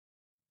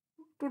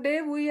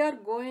Today we are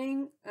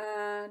going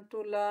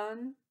to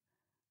learn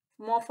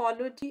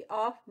morphology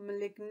of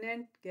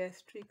malignant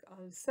gastric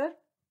ulcer.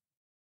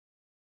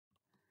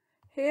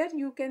 Here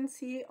you can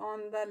see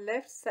on the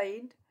left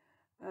side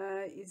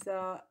is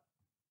a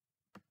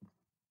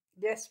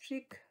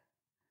gastric.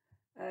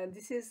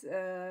 This is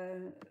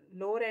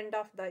lower end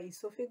of the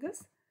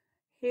esophagus.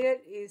 Here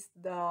is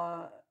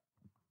the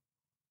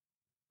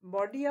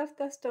body of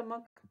the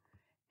stomach,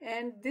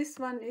 and this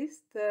one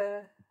is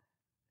the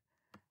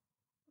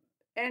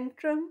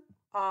antrum,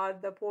 or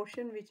the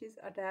portion which is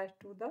attached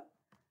to the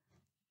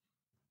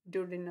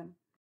duodenum.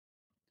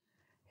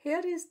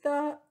 Here is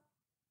the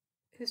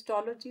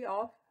histology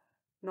of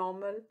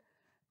normal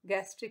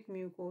gastric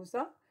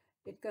mucosa.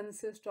 It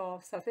consists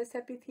of surface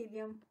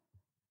epithelium,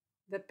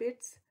 the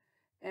pits,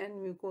 and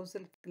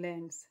mucosal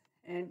glands,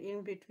 and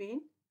in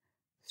between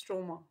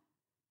stroma.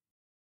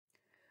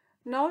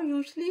 Now,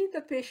 usually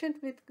the patient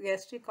with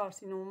gastric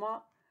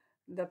carcinoma,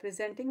 the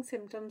presenting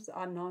symptoms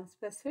are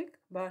non-specific,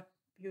 but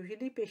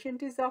usually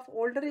patient is of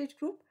older age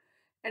group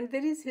and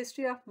there is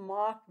history of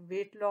marked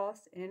weight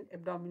loss and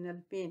abdominal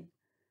pain.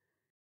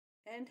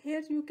 And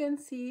here you can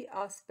see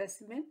a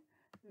specimen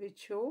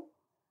which show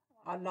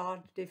a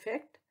large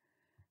defect.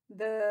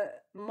 The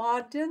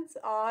margins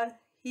are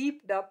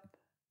heaped up,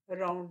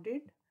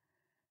 rounded,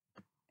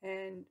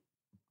 and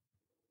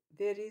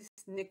there is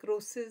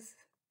necrosis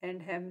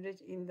and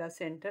hemorrhage in the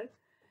center.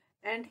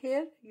 And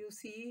here you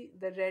see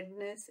the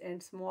redness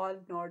and small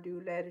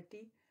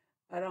nodularity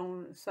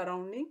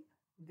surrounding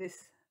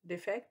this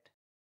defect.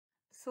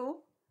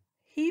 So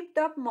heaped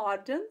up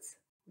margins,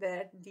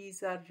 that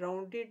these are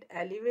rounded,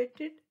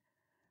 elevated,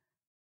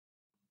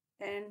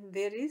 and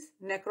there is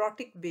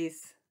necrotic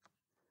base.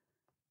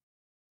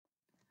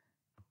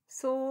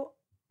 So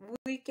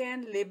we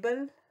can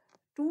label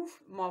two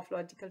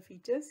morphological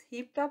features: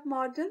 heaped up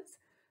margins,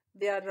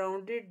 they are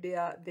rounded, they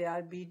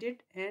are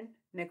beaded, and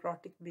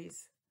necrotic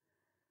base.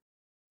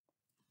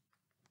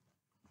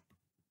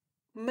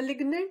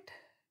 Malignant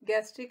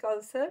gastric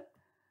ulcer,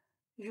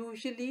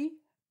 usually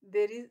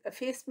there is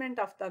effacement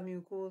of the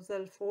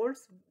mucosal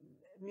folds.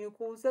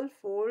 Mucosal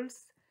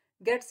folds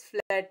gets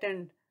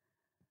flattened.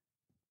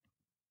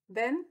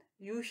 Then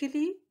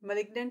usually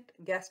malignant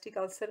gastric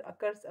ulcer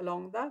occurs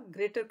along the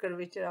greater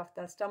curvature of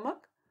the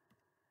stomach.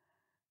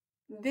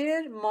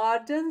 Their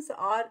margins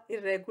are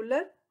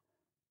irregular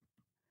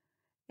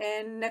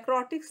and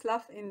necrotic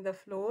slough in the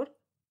floor.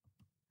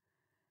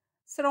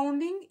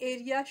 Surrounding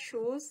area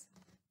shows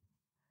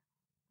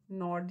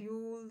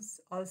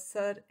nodules,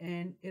 ulcer,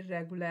 and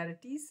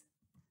irregularities,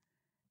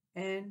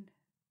 and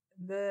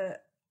the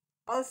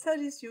ulcer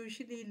is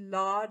usually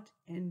large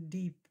and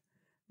deep.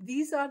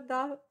 These are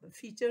the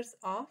features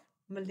of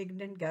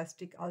malignant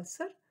gastric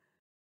ulcer.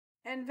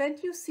 And when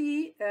you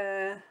see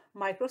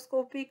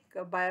microscopic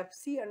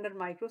biopsy under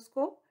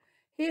microscope,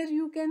 here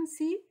you can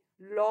see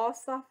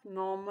loss of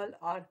normal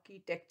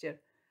architecture,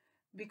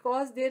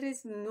 because there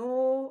is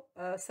no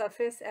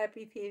surface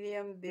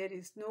epithelium, there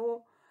is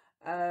no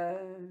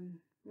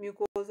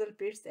mucosal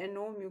pits and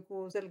no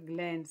mucosal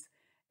glands.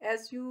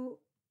 As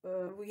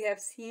we have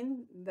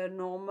seen, the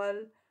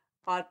normal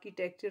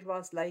architecture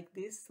was like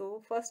this.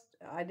 So first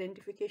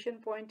identification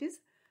point is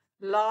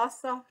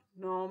loss of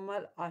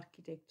normal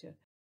architecture.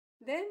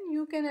 Then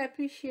you can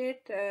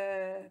appreciate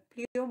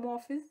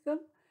pleomorphism.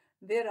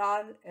 There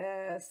are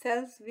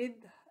cells with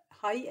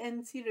high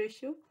NC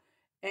ratio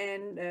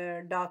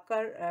and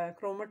darker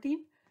chromatin.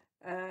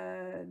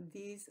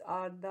 These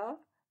are the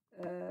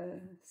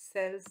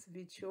cells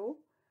which show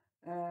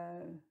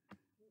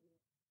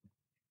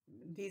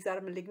these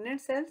are malignant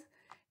cells,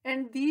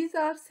 and these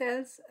are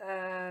cells,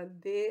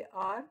 they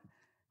are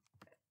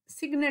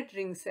signet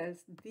ring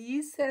cells.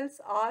 These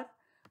cells are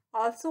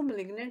also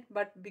malignant,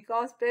 but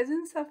because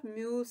presence of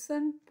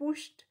mucin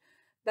pushed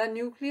the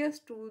nucleus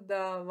to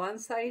the one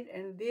side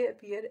and they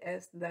appear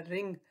as the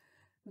ring.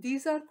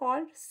 These are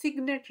called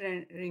signet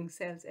ring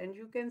cells, and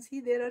you can see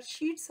there are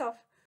sheets of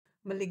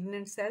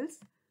malignant cells.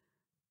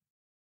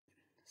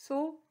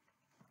 So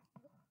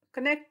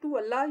connect to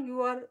Allah.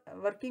 You are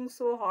working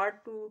so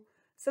hard to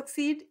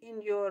succeed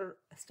in your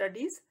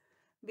studies,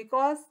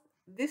 because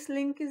this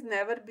link is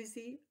never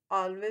busy,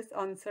 always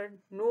answered,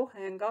 no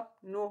hang up,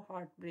 no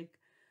heartbreak.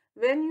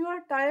 When you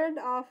are tired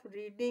of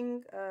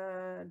reading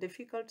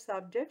difficult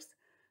subjects,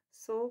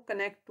 so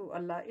connect to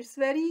Allah. It's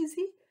very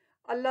easy.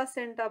 Allah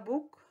sent a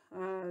book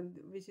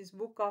which is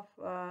book of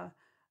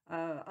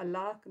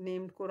Allah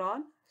named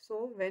Quran.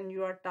 So when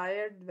you are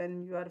tired,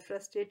 when you are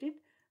frustrated,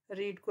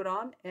 read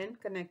Quran and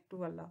connect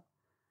to Allah.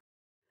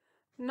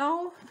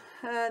 Now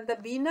the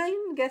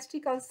benign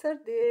gastric ulcer,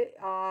 they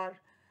are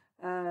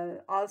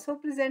also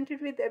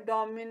presented with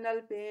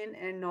abdominal pain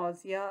and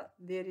nausea.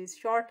 There is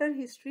shorter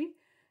history,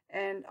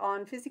 and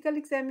on physical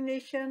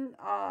examination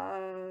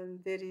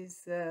there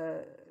is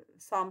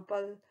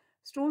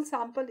stool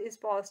sample is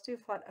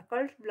positive for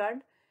occult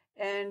blood,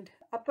 and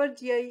upper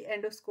GI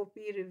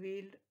endoscopy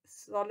revealed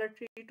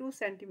solitary 2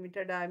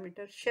 centimeter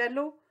diameter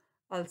shallow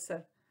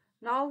ulcer.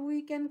 Now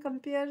we can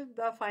compare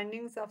the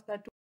findings of the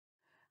two.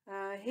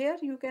 Here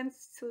you can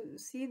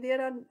see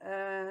there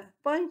are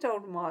punched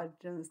out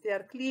margins. They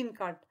are clean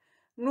cut,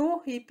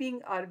 no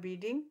heaping or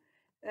beading.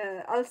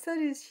 Ulcer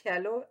is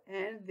shallow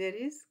and there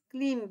is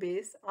clean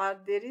base, or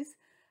there is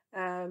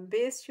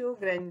base show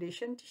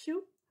granulation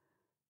tissue.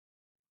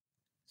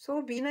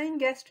 So benign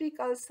gastric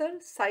ulcer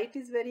site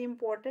is very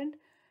important.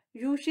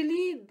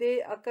 Usually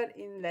they occur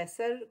in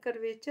lesser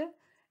curvature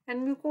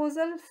and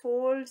mucosal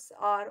folds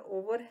are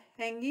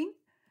overhanging.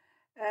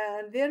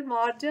 Their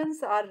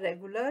margins are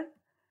regular.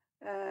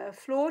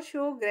 Floor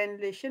show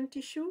granulation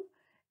tissue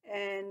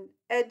and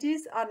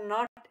edges are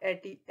not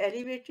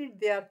elevated,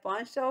 they are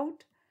punched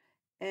out,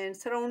 and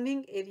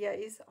surrounding area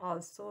is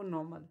also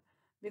normal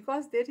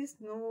because there is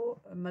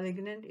no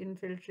malignant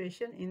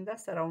infiltration in the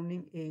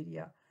surrounding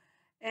area.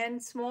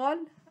 And small,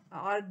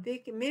 or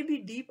they may be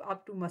deep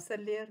up to muscle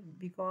layer,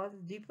 because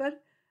deeper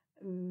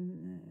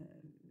um,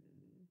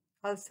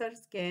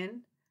 ulcers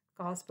can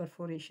cause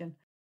perforation.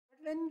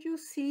 But when you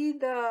see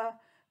the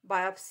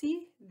biopsy,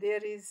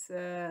 there is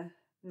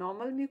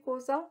normal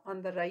mucosa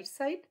on the right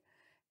side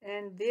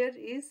and there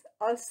is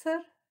ulcer.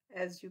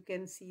 As you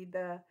can see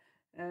the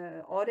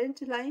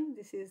orange line,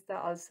 this is the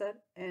ulcer,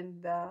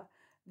 and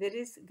there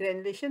is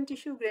granulation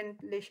tissue.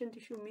 Granulation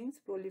tissue means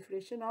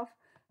proliferation of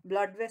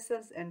blood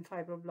vessels and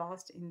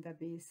fibroblast in the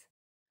base.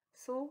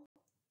 So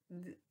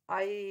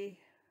I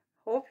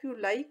hope you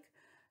like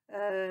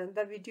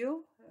the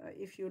video.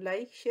 If you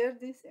like, share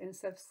this and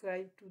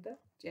subscribe to the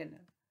channel.